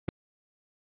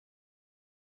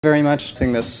very much for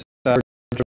this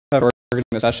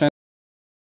session.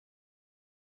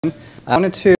 I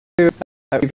wanted to with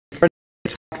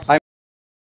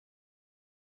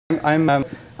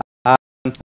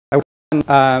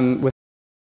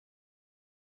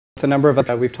a number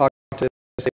of we've talked to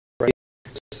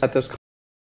at this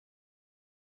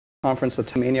conference, the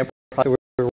Tasmania project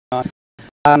we were on,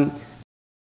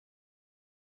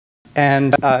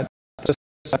 and I'm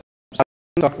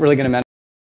really going to mention.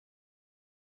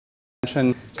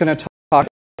 Going to talk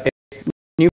a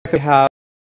new we have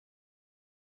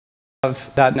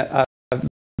that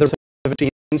there's a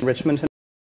genes enrichment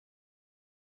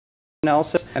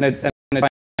analysis, and it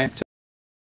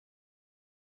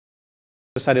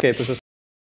decided this is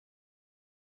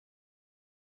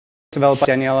developed by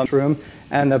Daniela Room,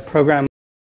 and the program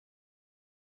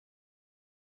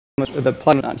was the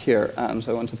plugin not here,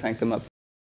 so I want to thank them up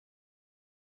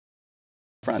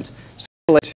front. So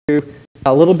to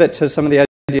a little bit to some of the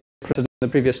ideas in the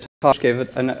previous talk, gave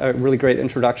it a really great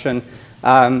introduction.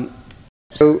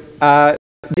 So the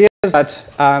idea is that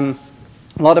a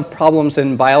lot of problems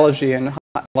in biology and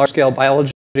large-scale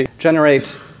biology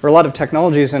generate, or a lot of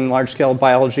technologies in large-scale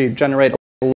biology generate a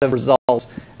lot of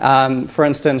results. For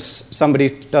instance, somebody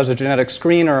does a genetic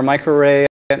screen or a microarray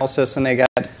analysis and they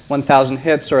get 1,000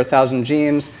 hits or 1,000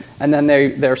 genes, and then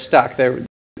they're stuck. How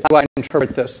do I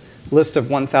interpret this list of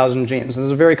 1,000 genes? This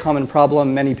is a very common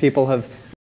problem. Many people have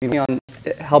been on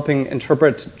helping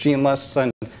interpret gene lists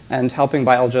and helping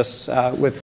biologists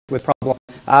with problems.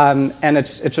 And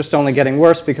it's just only getting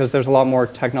worse because there's a lot more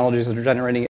technologies that are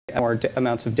generating more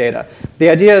amounts of data. The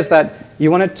idea is that you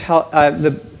want to tell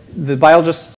the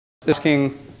biologist is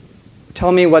asking,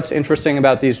 tell me what's interesting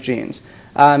about these genes.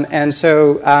 And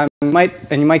so you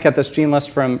might get this gene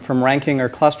list from ranking or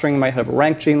clustering. You might have a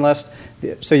ranked gene list.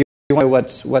 So you want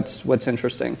to know what's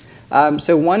interesting.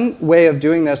 So one way of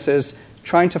doing this is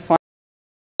trying to find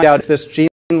out if this gene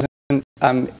is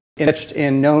enriched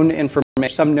in known information,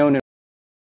 some known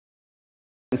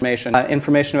information,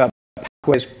 information about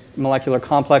pathways, molecular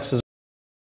complexes,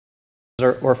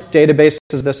 or databases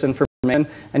of this information,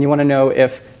 and you want to know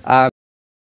if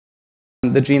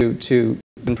the gene to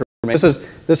information.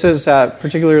 This is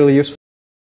particularly useful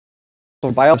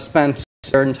for biologists spent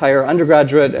their entire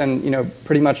undergraduate and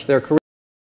pretty much their career.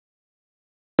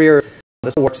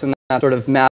 This works in that sort of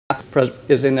map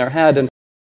is in their head, and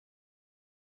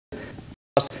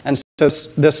so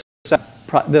this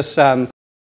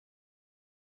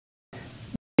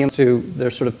to their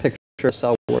sort of picture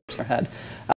cell works in their head.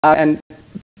 And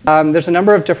there's a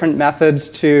number of different methods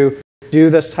to do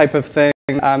this type of thing.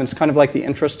 It's kind of like the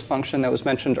interest function that was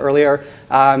mentioned earlier.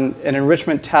 An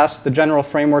enrichment test, the general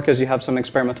framework is you have some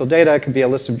experimental data. It could be a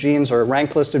list of genes or a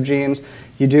ranked list of genes.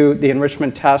 You do the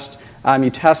enrichment test. You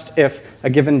test if a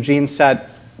given gene set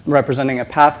representing a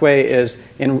pathway is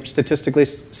statistically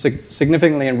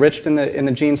significantly enriched in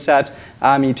the gene set.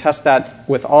 You test that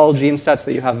with all gene sets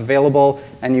that you have available,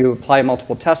 and you apply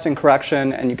multiple testing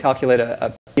correction, and you calculate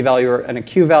a p-value and a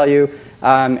q-value,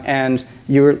 and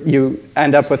you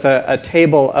end up with a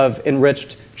table of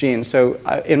enriched genes. So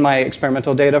in my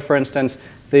experimental data, for instance,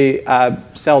 the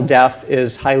cell death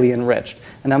is highly enriched,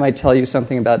 and that might tell you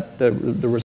something about the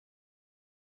result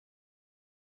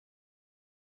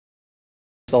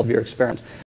of your experiment.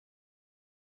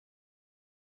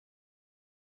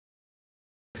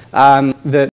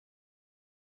 The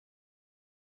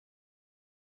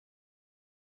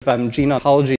gene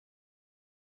ontology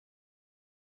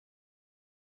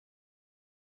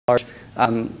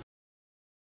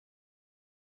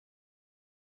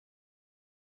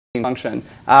function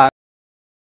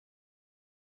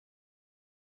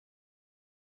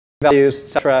values,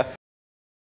 etc.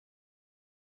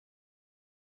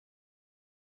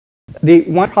 The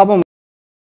one problem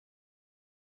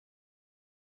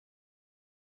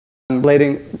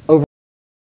relating over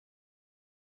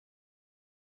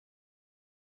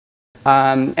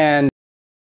and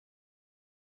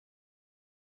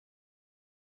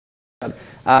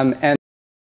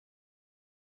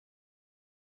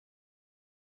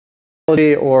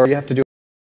or you have to do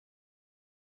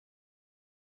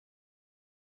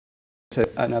to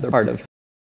another part of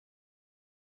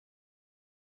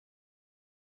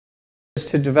is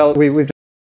to develop. We've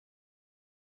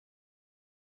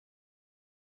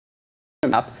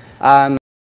map that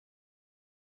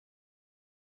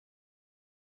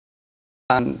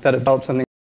developed something.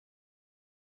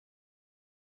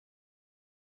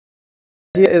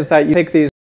 The idea is that you take these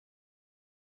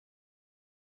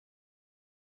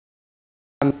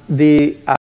the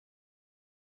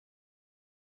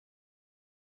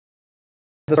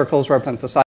circles represent the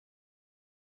size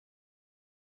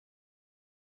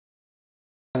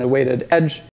a weighted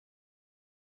edge.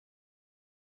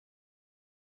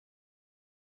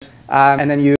 And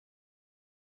then you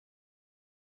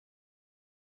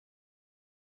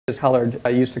is colored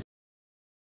used to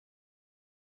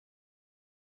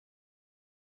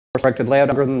corrected layout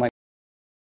algorithm like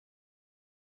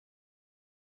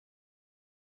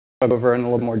over in a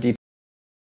little more detail.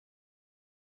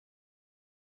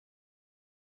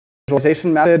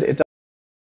 Visualization method, it does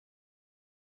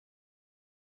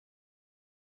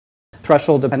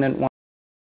threshold dependent one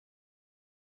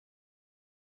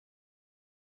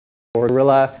or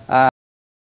gorilla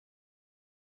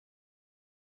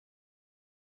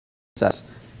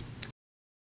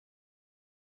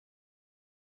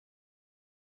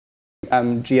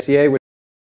GSEA, which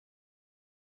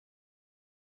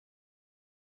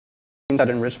is that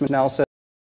enrichment analysis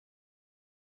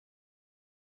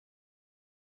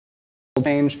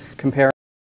change comparing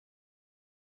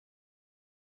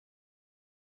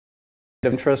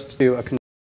interest to a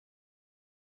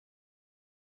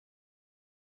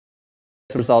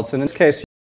results. And in this case,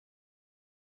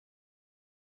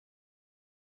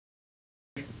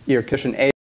 your condition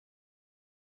A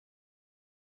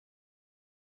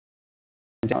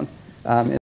down.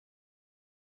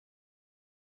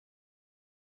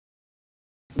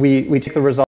 We take the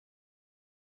result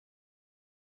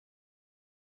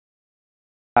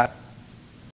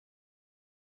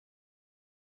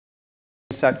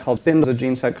set called SPIN, a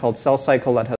gene set called cell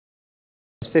cycle that has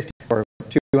 50 or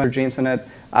 200 genes in it.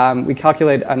 We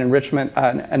calculate an enrichment,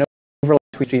 an overlap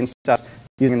between gene sets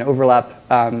using an overlap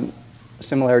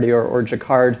similarity or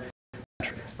Jacquard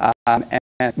metric,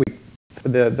 and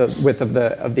the width of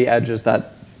the edge is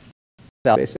that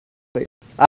value basically.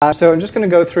 So I'm just going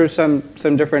to go through some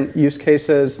different use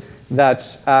cases that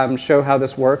show how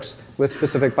this works with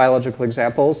specific biological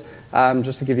examples,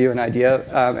 just to give you an idea.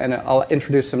 And I'll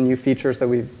introduce some new features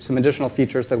some additional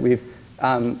features that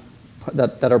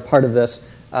that are part of this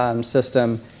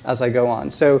system as I go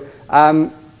on. So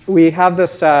we have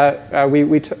this.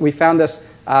 We found this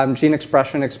gene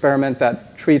expression experiment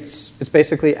that treats. It's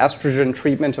basically estrogen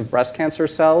treatment of breast cancer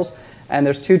cells, and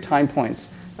there's 2 time points.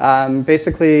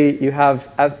 Basically, you have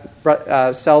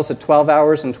cells at 12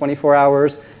 hours and 24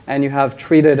 hours, and you have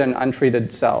treated and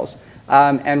untreated cells.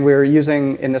 And we're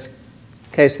using, in this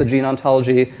case, the gene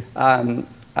ontology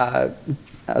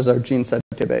as our gene set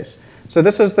database. So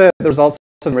this is the results of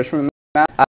the enrichment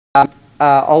map.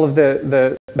 All of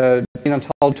the gene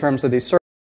ontology terms of these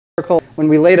circles. When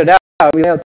we laid it out, we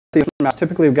laid out the enrichment map.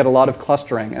 Typically, we get a lot of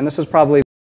clustering, and this is probably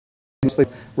mostly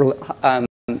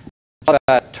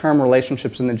term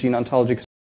relationships in the gene ontology.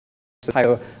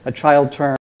 A child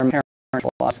term, parent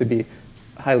will also be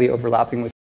highly overlapping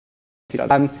with each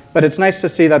other. But it's nice to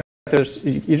see that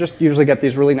you just usually get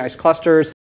these really nice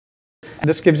clusters. And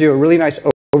this gives you a really nice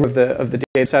overview of the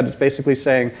data set. It's basically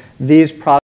saying these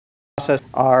processes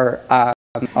are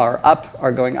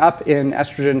going up in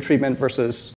estrogen treatment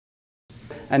versus,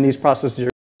 and these processes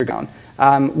are down.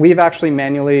 We've actually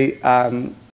manually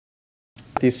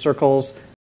these circles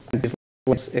and these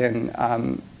links in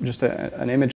just an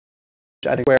image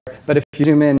anywhere. But if you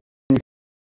zoom in,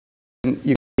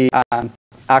 you see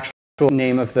actual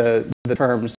name of the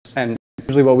terms. And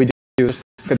usually what we do is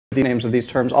look at the names of these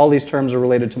terms. All these terms are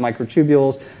related to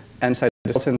microtubules and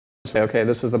cytoskeletons. Okay,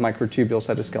 this is the microtubule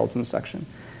cytoskeleton section.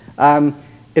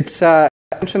 It's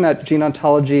mentioned that gene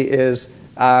ontology is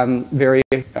very,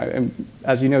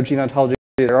 as you know, gene ontology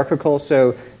is hierarchical,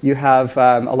 so you have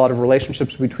a lot of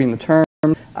relationships between the terms.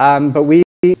 But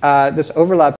this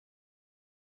overlap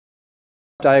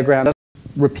diagram doesn't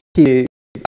repeat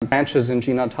branches in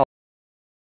gene ontology.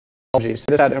 So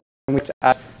this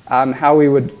how we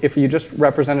would, if you just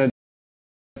represented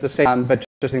the same, but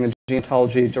just in the gene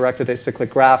ontology directed acyclic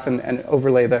graph and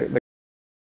overlay the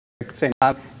same.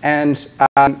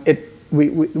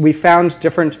 We found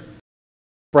different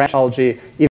branch ontology,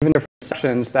 even different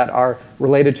sections that are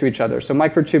related to each other. So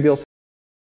microtubule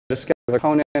cytoskeleton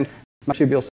component,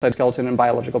 microtubule cytoskeleton and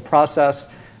biological process.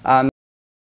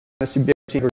 This ubiquitin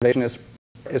degradation is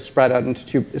split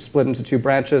into 2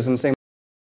 branches, and same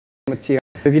with TM.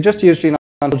 If you just use gene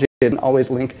ontology, it doesn't always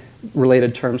link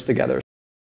related terms together.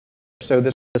 So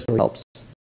this really helps.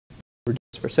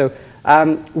 So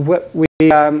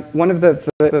one of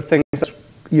the things that's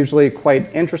usually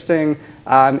quite interesting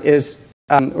is,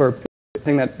 or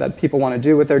thing that people want to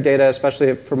do with their data,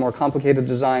 especially for more complicated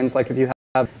designs, like if you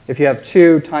have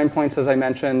 2 time points, as I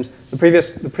mentioned. The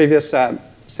previous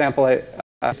sample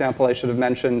I should have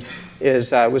mentioned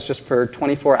was just for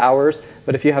 24 hours.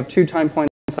 But if you have 2 time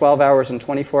points, 12 hours and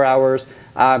 24 hours,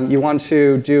 you want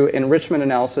to do enrichment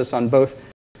analysis on both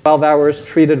 12 hours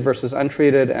treated versus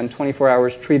untreated, and 24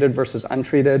 hours treated versus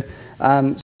untreated.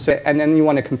 And then you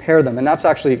want to compare them. And that's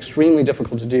actually extremely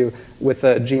difficult to do with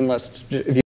a gene list,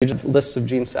 if you have lists of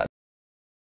gene sets.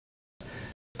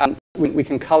 We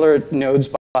can color nodes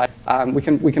by, we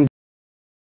can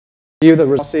view the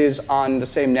results on the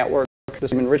same network, the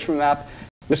same enrichment map.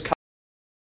 Just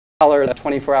color the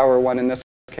 24-hour one in this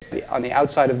case on the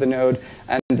outside of the node,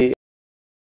 and the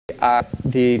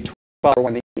 12-hour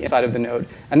one on the inside of the node.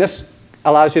 And this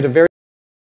allows you to very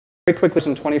quickly,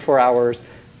 in 24 hours,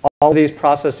 all these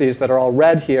processes that are all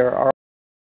red here are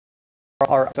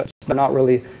not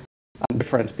really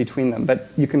different between them. But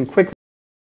you can quickly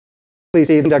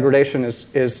see the degradation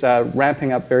is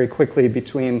ramping up very quickly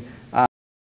between 12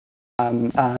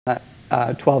 and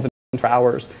 24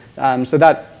 hours. So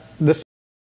that this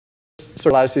sort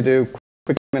of allows you to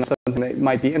quickly comment on something that you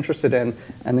might be interested in,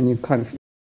 and then you can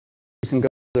go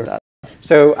further that.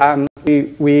 So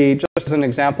we just as an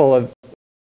example of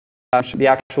the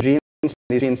actual genes,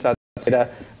 these gene sets data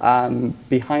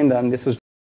behind them. This is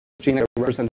gene that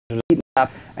represents a heat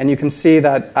map, and you can see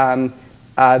that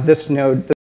this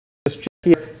node, this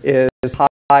gene here, is high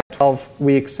at 12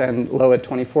 weeks and low at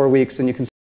 24 weeks, and you can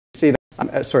see that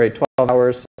 12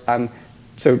 hours.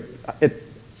 So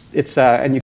it's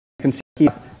and you can see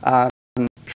heat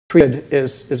treated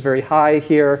is very high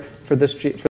here for this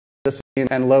gene,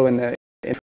 and low in the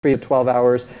treated 12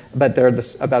 hours, but they're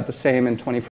about the same in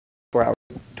 24 hours.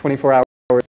 24 hours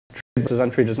treated versus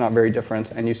untreated is not very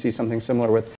different, and you see something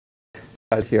similar with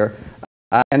here.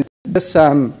 And this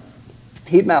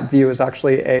heat map view is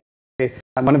actually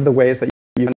one of the ways that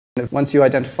you once you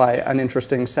identify an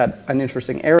interesting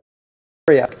area,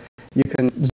 you can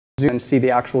zoom and see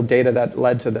the actual data that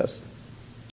led to this.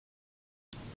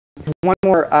 One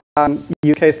more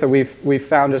use case that we've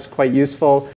found is quite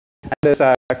useful, and is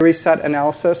query set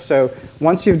analysis. So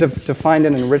once you've defined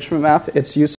an enrichment map,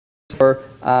 it's useful for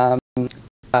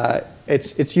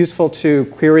it's useful to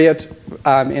query it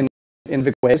in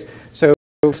big ways. So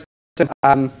if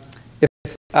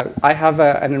I have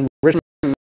an enrichment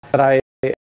map that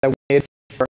we made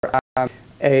for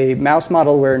a mouse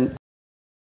model where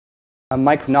a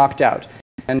micro knocked out,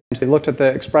 and they looked at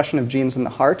the expression of genes in the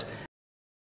heart,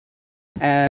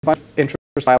 and a bunch of interesting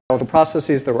biological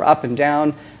processes that were up and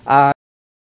down, and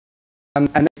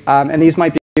these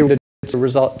might be related to the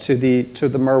result to the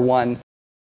MER1.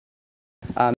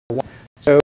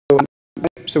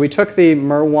 So we took the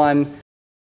MER1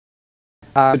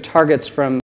 targets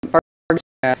from targets,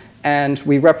 and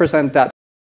we represent that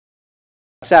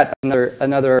set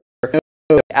another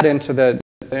node add into the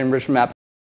enrichment map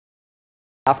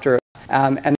after,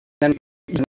 and then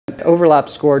an overlap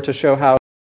score to show how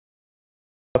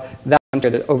that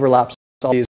overlaps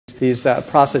all these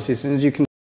processes. And as you can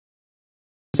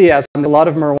see, as a lot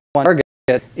of MER1 target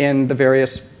in the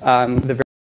various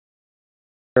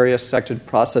sected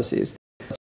processes.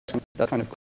 That's kind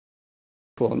of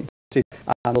cool, and you can see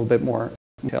a little bit more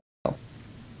detail.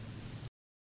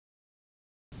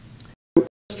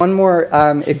 Just one more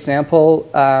example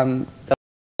that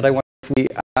I want to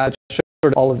show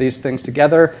sort of all of these things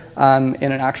together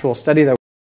in an actual study that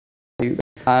we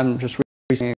just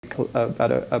recently,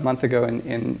 about a month ago,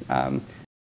 in about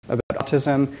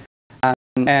autism,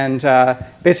 and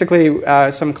basically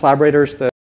some collaborators,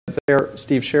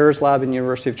 Steve Scherer's lab in the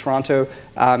University of Toronto,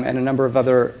 and a number of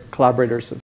other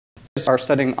collaborators are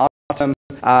studying autism,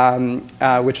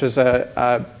 which is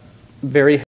a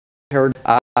very rare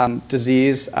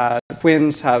disease.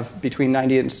 Twins have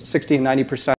between 60 and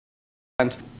 90%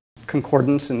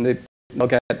 concordance, and they'll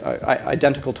get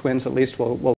identical twins at least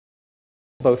will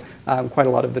both quite a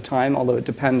lot of the time, although it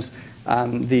depends.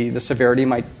 The severity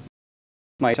might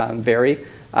vary.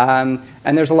 And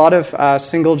there's a lot of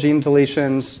single gene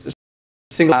deletions,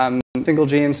 single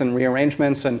genes and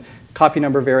rearrangements and copy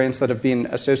number variants that have been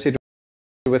associated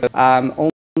with it.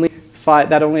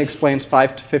 That only explains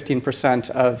 5 to 15%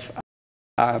 of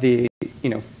the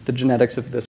genetics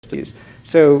of this disease.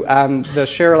 So the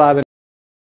Scherer lab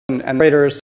and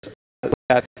writers look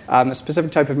at a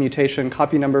specific type of mutation,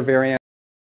 copy number variants.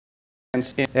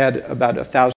 They had about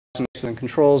 1,000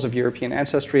 controls of European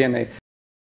ancestry, and they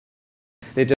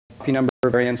did copy number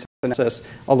variance analysis,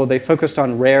 although they focused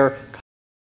on rare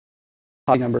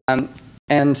copy number.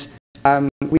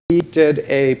 We did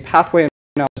a pathway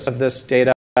analysis of this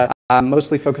data,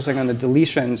 mostly focusing on the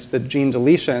deletions, the gene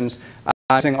deletions,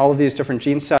 using all of these different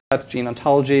gene sets, gene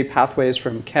ontology, pathways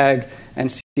from KEGG and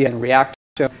CCA and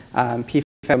reactome, P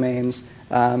domains.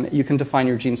 You can define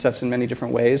your gene sets in many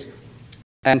different ways.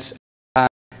 And the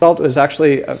result was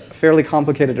actually a fairly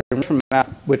complicated enrichment map,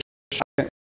 which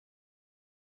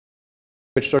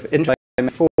which sort of interesting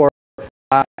for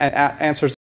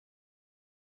answers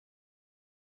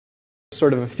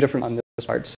sort of a few different on this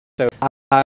part. So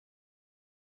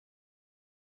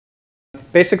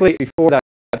basically, before that,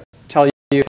 tell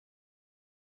you,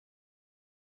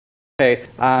 okay,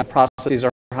 processes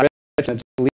are high rich and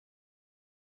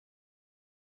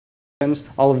deletions,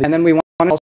 all of them, and then we want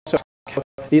to also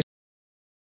these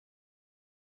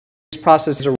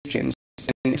processes are genes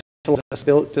in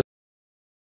intellectual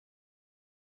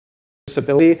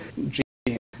disability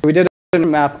genes. We did a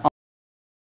map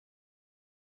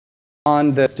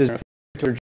on the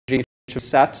gene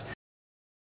sets,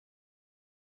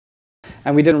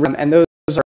 and we didn't. And those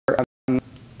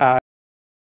are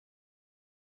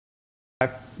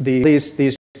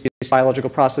these biological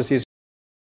processes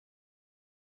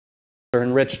are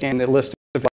enriched in the list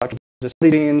of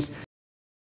disability genes.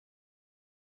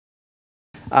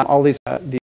 All these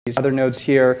other nodes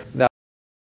here that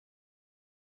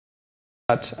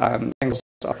things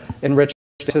are enriched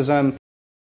autism,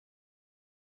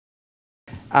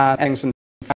 things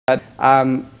that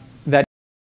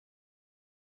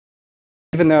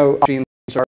even though genes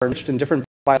are enriched in different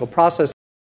biological processes,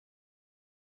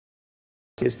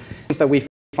 that we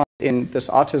find in this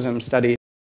autism study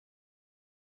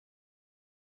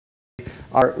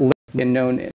are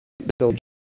known in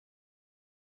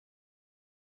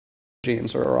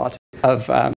genes or autism of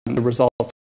the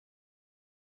results.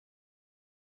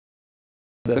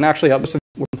 And actually, this was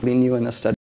completely new in this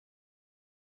study.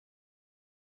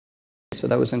 So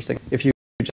that was interesting. If you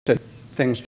just did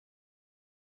things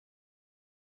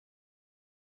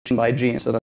gene by gene,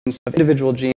 so the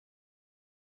individual genes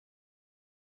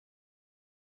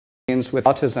with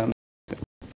autism.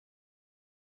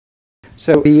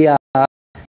 So we have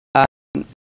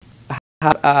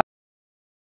a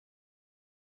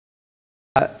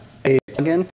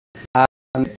plugin.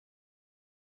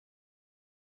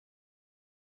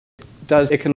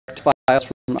 It convert files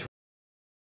from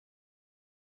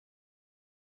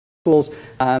tools,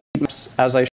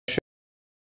 as I showed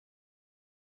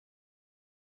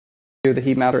you, the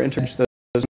heat map are integrated.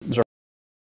 Those are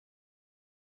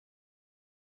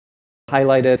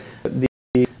highlighted.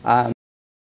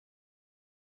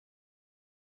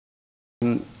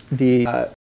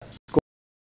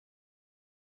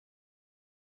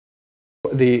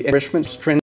 The enrichment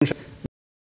stringent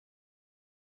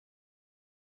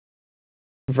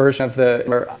version of the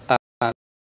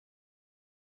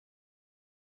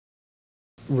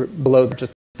below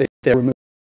just they removed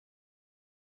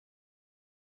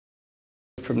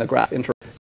from the graph.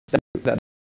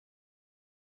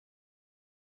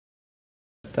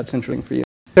 That's interesting for you.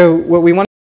 So what we want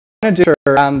to do,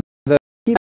 the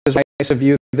heat map is a nice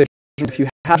view that if you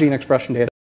have gene expression data,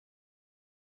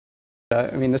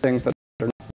 I mean, there's things that are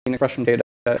not gene expression data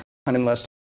kind of list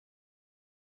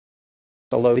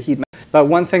below the heat map. But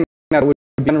one thing that would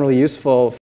be generally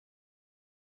useful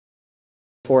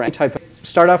for any type of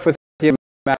start off with the heat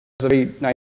map is a very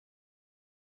nice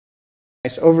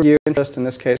overview, interest in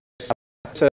this case,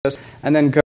 and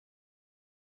then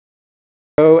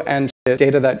go and the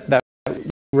data that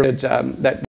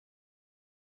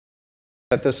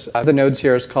this the nodes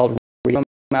here is called reactome,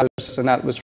 and that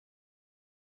was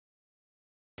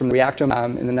from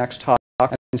reactome in the next talk.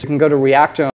 And so you can go to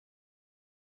reactome,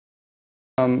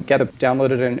 get it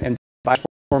downloaded and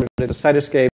transform it into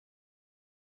Cytoscape,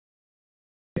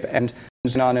 and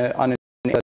on an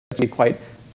that's quite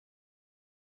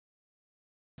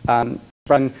run,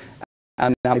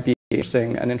 and that might be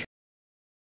interesting, an interesting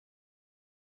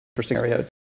area.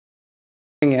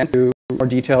 Putting into more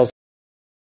details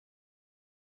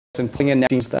and putting in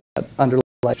genes that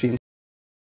underlie genes.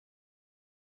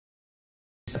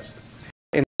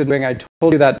 In doing, I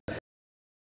told you that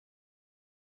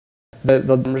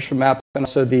the enrichment map and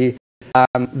also the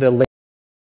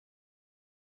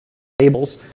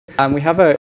labels. We have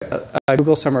a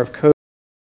Google Summer of Code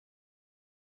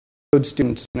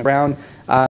student Brown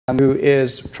who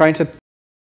is trying to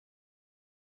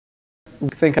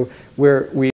think of where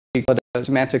we call it a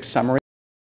semantic summary.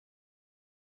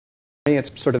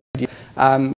 It's sort of take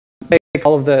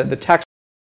all of the text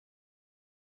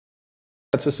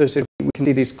that's associated. We can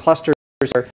see these clusters.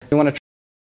 We want to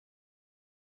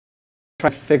try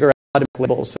to figure out how to make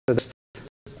labels. So this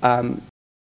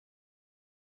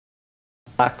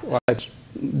black lines,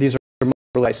 these are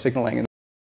relay signaling, and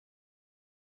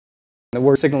the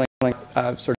word signaling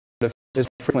sort of is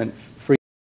frequently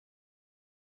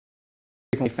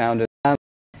found.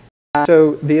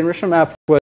 So the enrichment map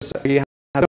was we had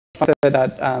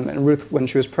that, and Ruth, when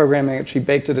she was programming it, she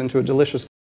baked it into a delicious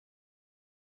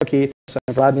cookie. So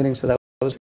a lab meeting, so that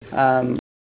was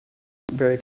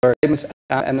very clear.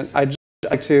 And I'd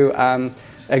like to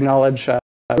acknowledge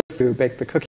Ruth, who baked the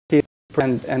cookie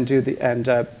and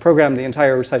program the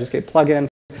entire Cytoscape plugin.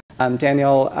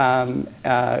 Daniel,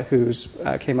 who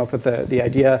came up with the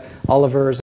idea. Oliver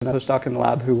is a postdoc in the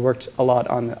lab who worked a lot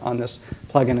on this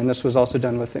plugin, and this was also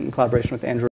done in collaboration with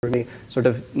Andrew and me, sort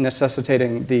of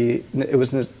necessitating it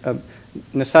was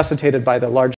necessitated by the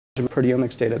large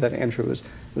proteomics data that Andrew was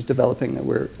developing that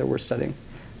we're studying.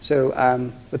 So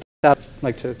with that, I'd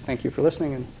like to thank you for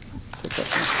listening and take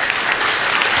questions.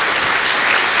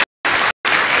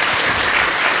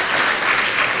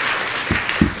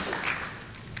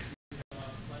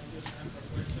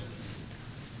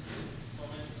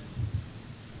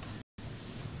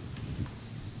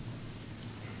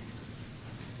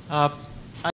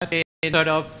 I've been sort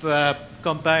of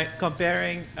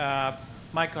comparing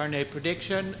microRNA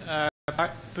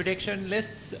prediction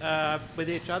lists with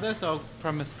each other. So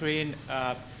from a screen,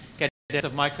 get lists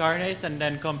of microRNAs and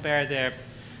then compare their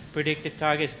predicted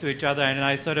targets to each other. And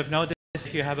I sort of noticed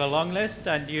if you have a long list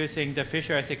and using the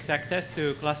Fisher's exact test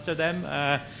to cluster them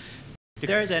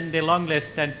together, then the long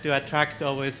list tend to attract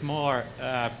always more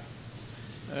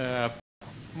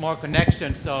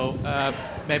connections, so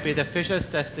maybe the Fisher's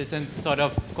test isn't sort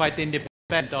of quite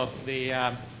independent of the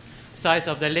size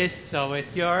of the list. So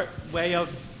is your way of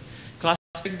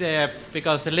clustering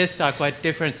because the lists are quite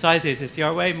different sizes, is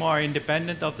your way more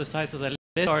independent of the size of the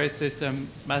list, or is this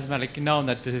mathematically known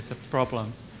that this is a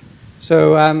problem?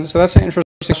 So, so that's an interesting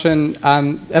question.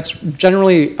 That's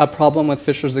generally a problem with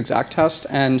Fisher's exact test,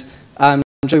 and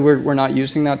usually we're not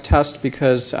using that test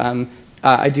because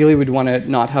ideally we'd want to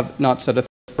not set a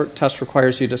test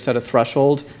requires you to set a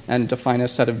threshold and define a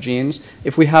set of genes.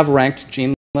 If we have ranked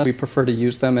gene lists, we prefer to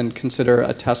use them and consider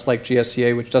a test like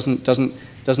GSCA, which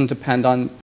doesn't depend on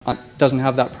doesn't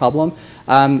have that problem.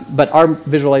 But our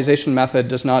visualization method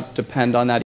does not depend on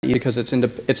that because it's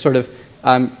sort of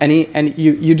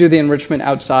you do the enrichment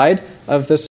outside of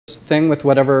this thing with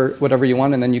whatever you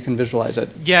want, and then you can visualize it.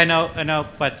 Yeah, I know,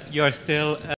 but you're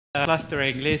still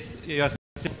clustering lists. You're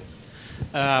still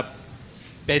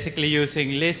basically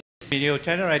using lists. You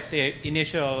generate the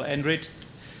initial enriched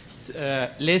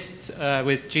lists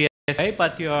with GSA,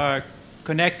 but you are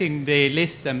connecting the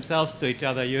lists themselves to each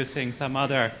other using some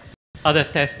other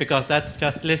tests because that's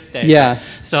just list data. Yeah.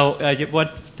 So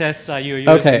what tests are you using?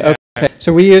 Okay.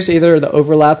 So we use either the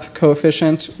overlap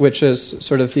coefficient, which is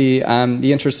sort of the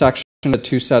intersection of the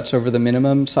two sets over the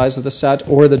minimum size of the set,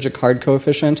 or the Jacquard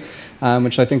coefficient,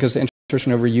 which I think is the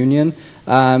intersection over union.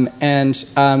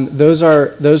 Those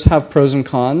have pros and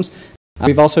cons.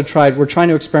 We're trying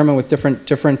to experiment with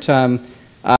different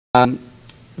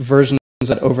versions of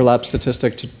that overlap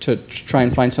statistic to try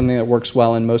and find something that works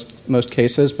well in most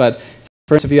cases. But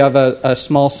for instance, if you have a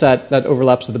small set that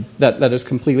overlaps with that is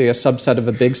completely a subset of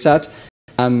a big set,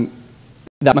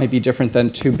 that might be different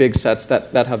than two big sets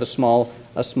that have a small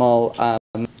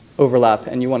overlap,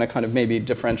 and you want to kind of maybe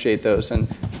differentiate those. And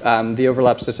the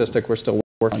overlap statistic we're still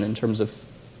working on in terms of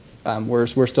we're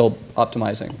still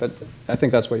optimizing, but I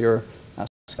think that's what you're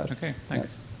asking about. Okay,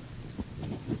 thanks.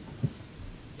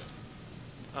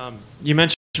 You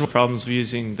mentioned one of the problems of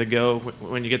using the Go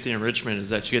when you get the enrichment is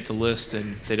that you get the list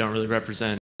and they don't really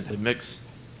represent the mix,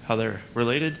 how they're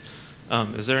related.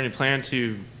 Is there any plan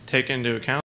to take into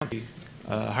account the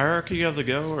hierarchy of the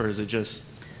Go, or is it just...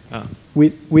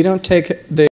 We don't take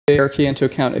the hierarchy into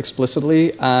account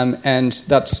explicitly, and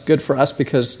that's good for us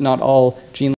because not all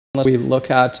gene lists we look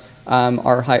at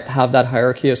have that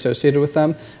hierarchy associated with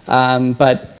them.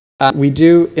 But we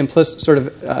do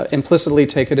implicitly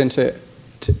take it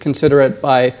to consider it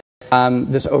by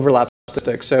this overlap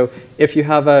statistic. So if you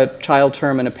have a child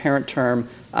term and a parent term,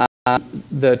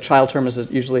 the child term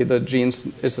is usually the genes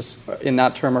in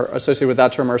that term or associated with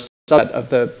that term are a subset of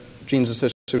the genes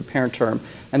associated with the parent term.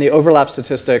 And the overlap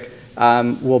statistic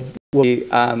will be,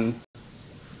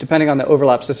 depending on the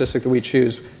overlap statistic that we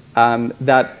choose,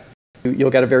 that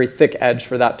you'll get a very thick edge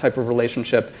for that type of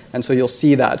relationship. And so you'll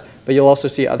see that, but you'll also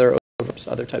see other overlaps,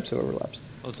 other types of overlaps.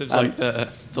 Well, it seems like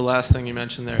the last thing you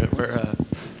mentioned there, where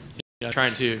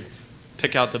trying to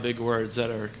pick out the big words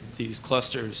that are these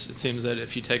clusters, it seems that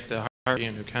if you take the hierarchy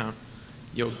into account,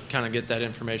 you'll kind of get that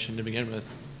information to begin with.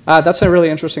 That's a really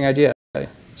interesting idea.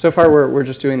 So far, we're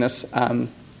just doing this.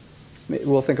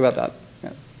 We'll think about that.